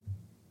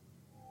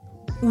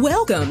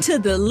Welcome to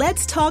the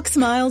Let's Talk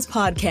Smiles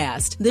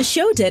podcast, the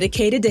show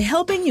dedicated to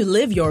helping you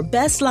live your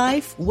best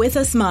life with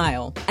a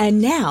smile.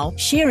 And now,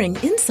 sharing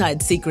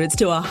inside secrets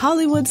to a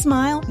Hollywood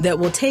smile that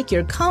will take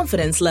your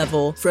confidence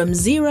level from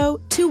 0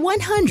 to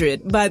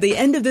 100 by the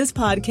end of this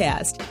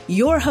podcast.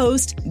 Your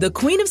host, the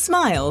Queen of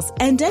Smiles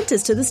and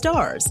Dentist to the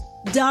Stars,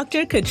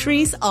 Dr.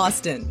 Catrice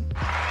Austin.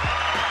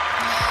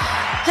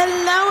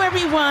 Hello,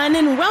 everyone,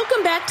 and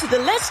welcome back to the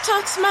Let's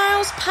Talk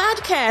Smiles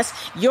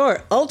podcast,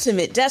 your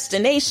ultimate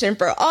destination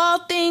for all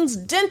things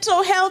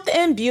dental health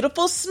and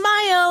beautiful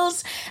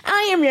smiles.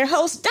 I am your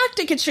host,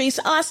 Dr. Catrice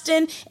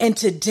Austin, and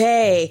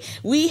today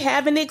we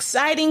have an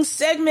exciting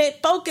segment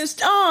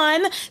focused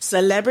on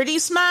celebrity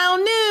smile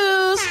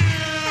news.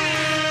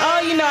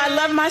 Oh, you know, I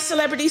love my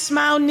celebrity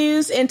smile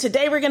news, and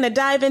today we're going to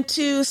dive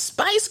into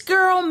Spice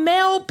Girl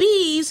Mel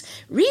B's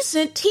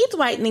recent teeth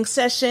whitening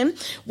session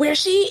where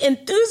she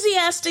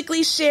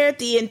enthusiastically shared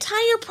the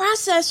entire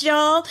process,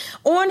 y'all,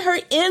 on her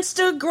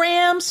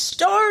Instagram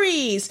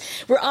stories.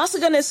 We're also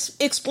going to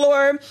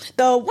explore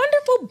the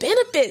wonderful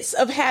benefits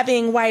of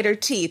having whiter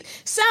teeth.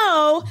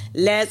 So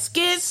let's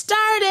get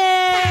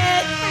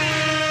started.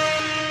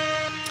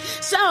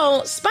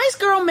 So, Spice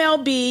Girl Mel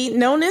B,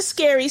 known as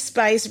Scary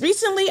Spice,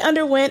 recently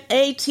underwent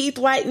a teeth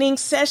whitening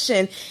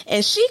session,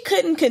 and she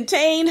couldn't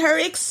contain her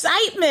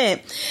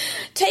excitement.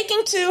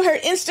 Taking to her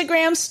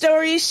Instagram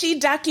stories, she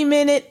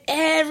documented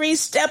every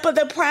step of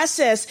the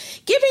process,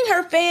 giving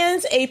her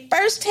fans a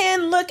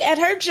first-hand look at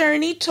her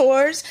journey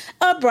towards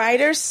a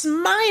brighter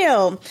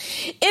smile.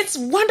 It's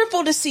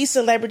wonderful to see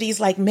celebrities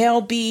like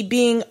Mel B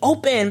being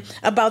open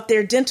about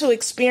their dental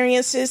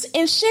experiences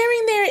and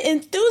sharing their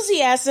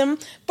enthusiasm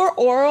for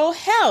oral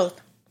health.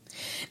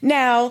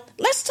 Now,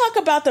 let's talk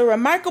about the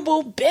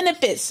remarkable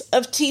benefits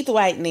of teeth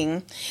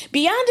whitening.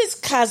 Beyond its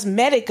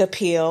cosmetic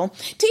appeal,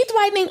 teeth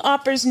whitening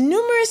offers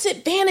numerous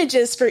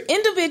advantages for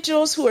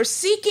individuals who are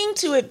seeking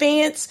to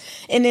advance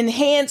and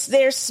enhance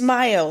their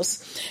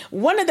smiles.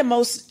 One of the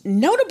most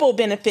notable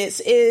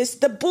benefits is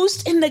the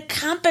boost in the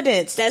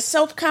confidence. That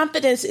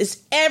self-confidence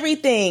is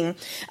everything.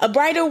 A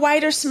brighter,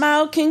 whiter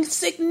smile can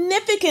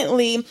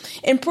significantly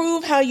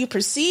improve how you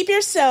perceive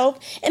yourself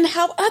and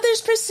how others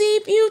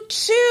perceive you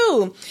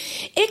too.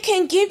 It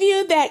can give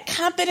you that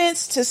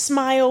confidence to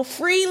smile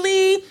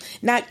freely,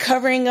 not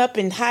covering up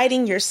and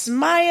hiding your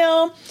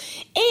smile,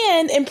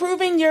 and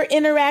improving your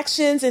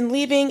interactions and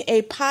leaving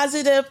a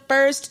positive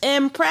first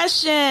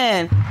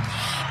impression.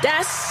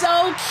 That's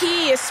so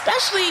key,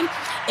 especially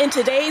in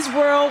today's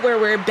world where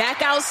we're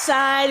back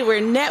outside,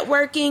 we're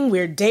networking,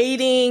 we're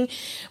dating.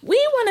 We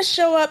want to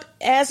show up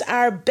as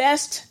our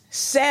best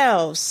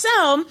selves.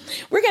 So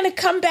we're going to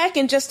come back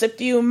in just a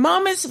few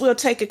moments. We'll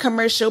take a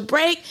commercial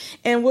break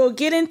and we'll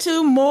get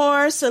into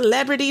more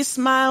celebrity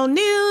smile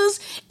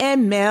news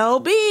and Mel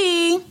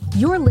B.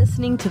 You're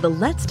listening to the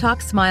Let's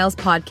Talk Smiles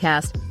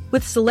podcast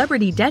with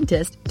celebrity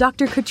dentist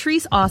Dr.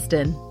 Catrice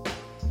Austin.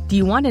 Do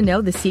you want to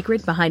know the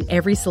secret behind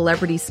every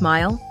celebrity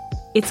smile?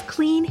 It's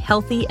clean,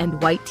 healthy,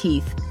 and white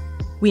teeth.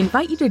 We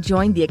invite you to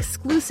join the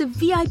exclusive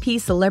VIP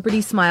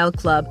Celebrity Smile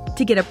Club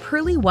to get a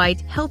pearly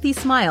white, healthy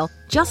smile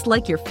just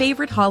like your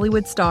favorite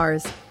Hollywood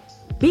stars.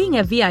 Being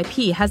a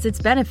VIP has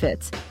its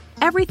benefits.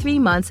 Every 3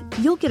 months,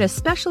 you'll get a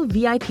special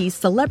VIP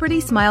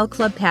Celebrity Smile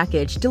Club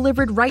package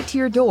delivered right to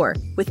your door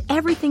with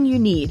everything you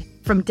need,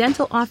 from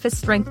dental office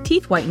strength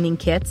teeth whitening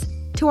kits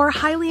to our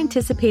highly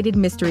anticipated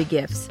mystery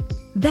gifts.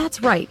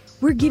 That's right,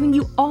 we're giving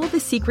you all the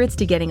secrets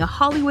to getting a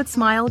Hollywood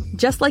smile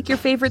just like your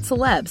favorite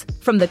celebs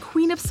from the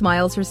Queen of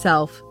Smiles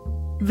herself.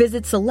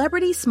 Visit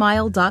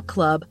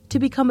celebritysmile.club to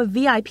become a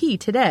VIP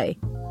today.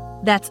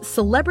 That's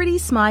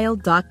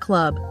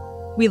celebritysmile.club.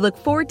 We look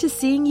forward to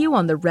seeing you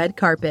on the red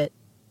carpet.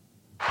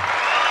 All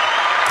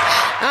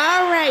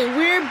right,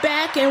 we're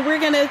back and we're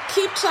going to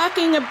keep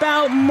talking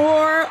about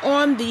more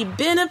on the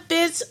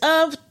benefits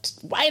of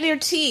whiter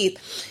teeth.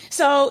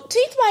 So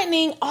teeth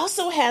whitening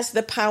also has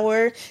the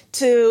power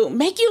to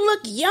make you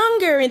look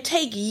younger and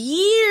take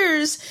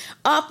years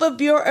off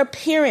of your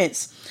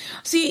appearance.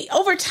 See,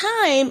 over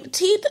time,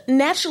 teeth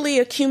naturally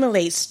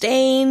accumulate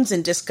stains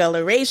and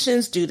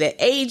discolorations due to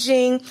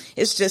aging.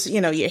 It's just,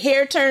 your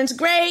hair turns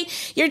gray,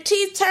 your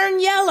teeth turn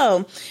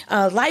yellow.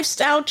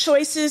 Lifestyle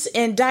choices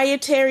and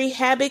dietary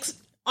habits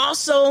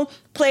also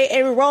play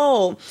a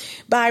role.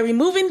 By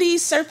removing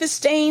these surface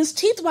stains,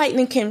 teeth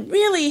whitening can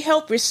really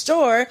help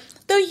restore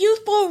the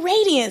youthful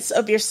radiance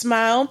of your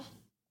smile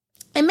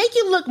and make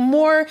you look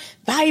more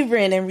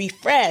vibrant and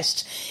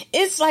refreshed.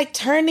 It's like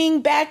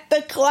turning back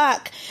the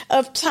clock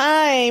of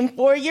time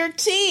for your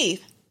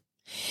teeth.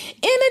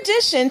 In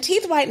addition,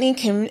 teeth whitening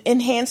can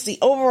enhance the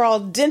overall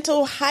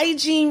dental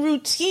hygiene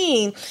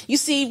routine. You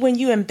see, when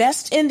you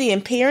invest in the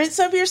appearance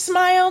of your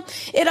smile,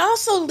 it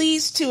also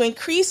leads to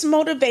increased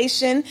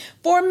motivation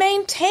for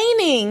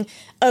maintaining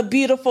a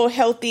beautiful,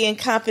 healthy, and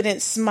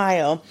confident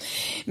smile.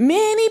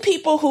 Many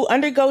people who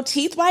undergo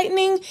teeth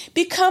whitening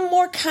become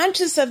more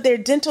conscious of their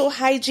dental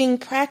hygiene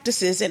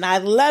practices, and I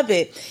love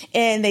it.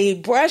 And they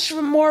brush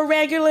more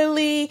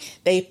regularly,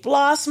 they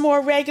floss more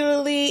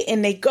regularly,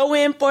 and they go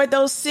in for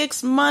those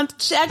 6-month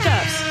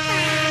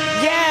checkups.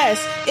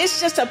 Yes, it's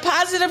just a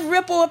positive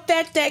ripple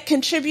effect that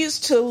contributes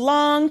to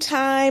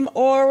long-time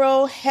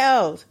oral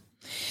health.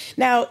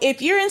 Now,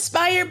 if you're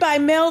inspired by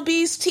Mel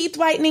B's teeth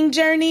whitening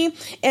journey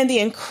and the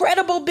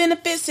incredible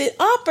benefits it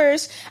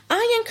offers,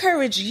 I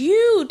encourage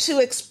you to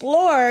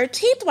explore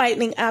teeth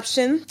whitening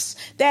options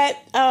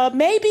that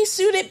may be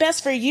suited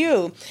best for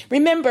you.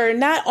 Remember,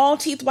 not all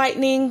teeth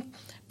whitening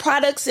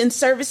products and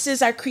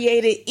services are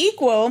created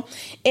equal,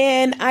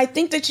 and I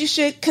think that you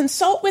should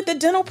consult with a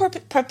dental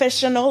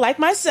professional like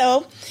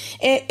myself.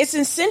 It's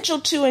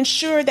essential to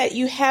ensure that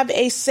you have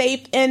a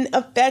safe and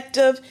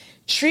effective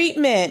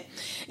treatment.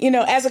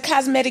 As a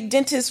cosmetic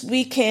dentist,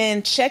 we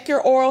can check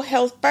your oral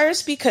health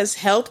first because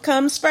health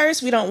comes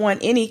first. We don't want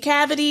any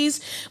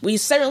cavities. We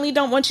certainly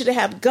don't want you to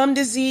have gum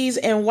disease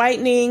and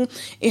whitening,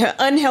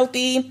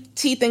 unhealthy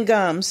teeth and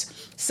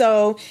gums.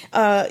 So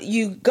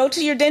you go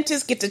to your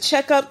dentist, get the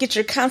checkup, get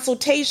your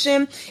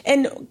consultation,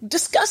 and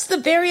discuss the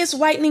various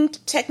whitening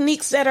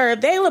techniques that are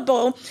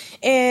available.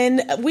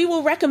 And we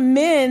will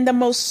recommend the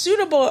most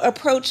suitable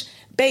approach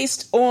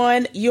based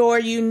on your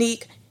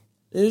unique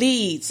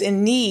leads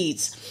and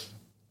needs.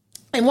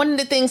 And one of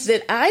the things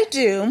that I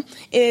do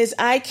is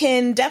I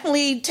can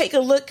definitely take a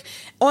look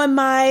on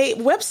my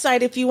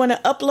website. If you want to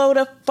upload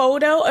a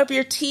photo of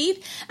your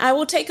teeth, I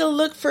will take a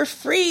look for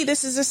free.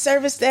 This is a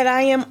service that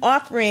I am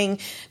offering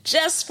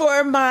just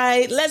for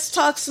my Let's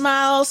Talk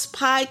Smiles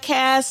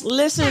podcast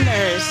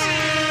listeners.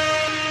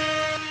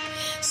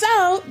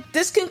 So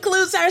this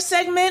concludes our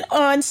segment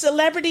on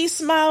Celebrity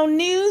Smile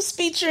News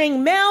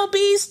featuring Mel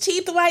B's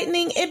teeth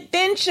whitening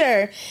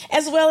adventure,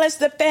 as well as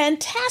the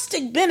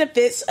fantastic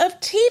benefits of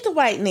teeth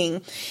whitening.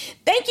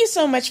 Thank you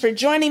so much for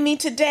joining me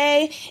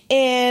today.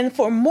 And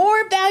for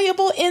more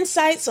valuable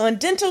insights on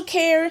dental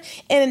care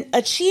and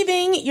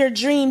achieving your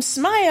dream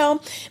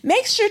smile,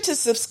 make sure to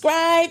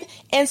subscribe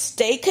and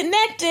stay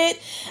connected.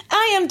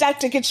 I am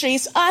Dr.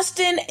 Catrice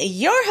Austin,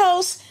 your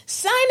host,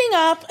 signing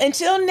off.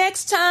 Until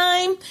next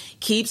time,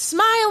 keep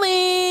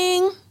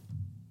smiling.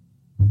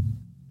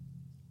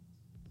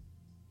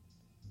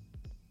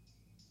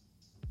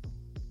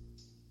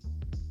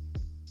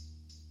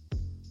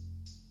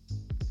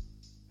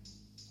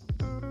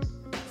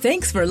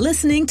 Thanks for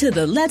listening to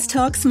the Let's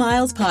Talk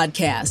Smiles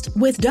podcast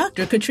with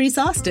Dr. Catrice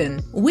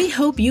Austin. We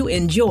hope you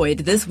enjoyed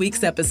this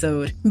week's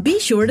episode. Be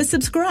sure to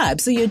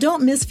subscribe so you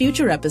don't miss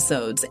future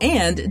episodes,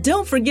 and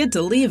don't forget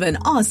to leave an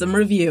awesome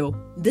review.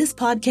 This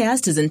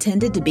podcast is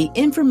intended to be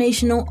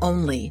informational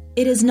only.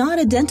 It is not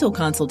a dental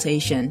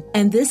consultation,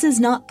 and this is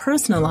not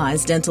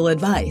personalized dental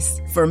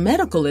advice. For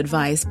medical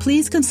advice,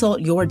 please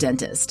consult your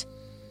dentist.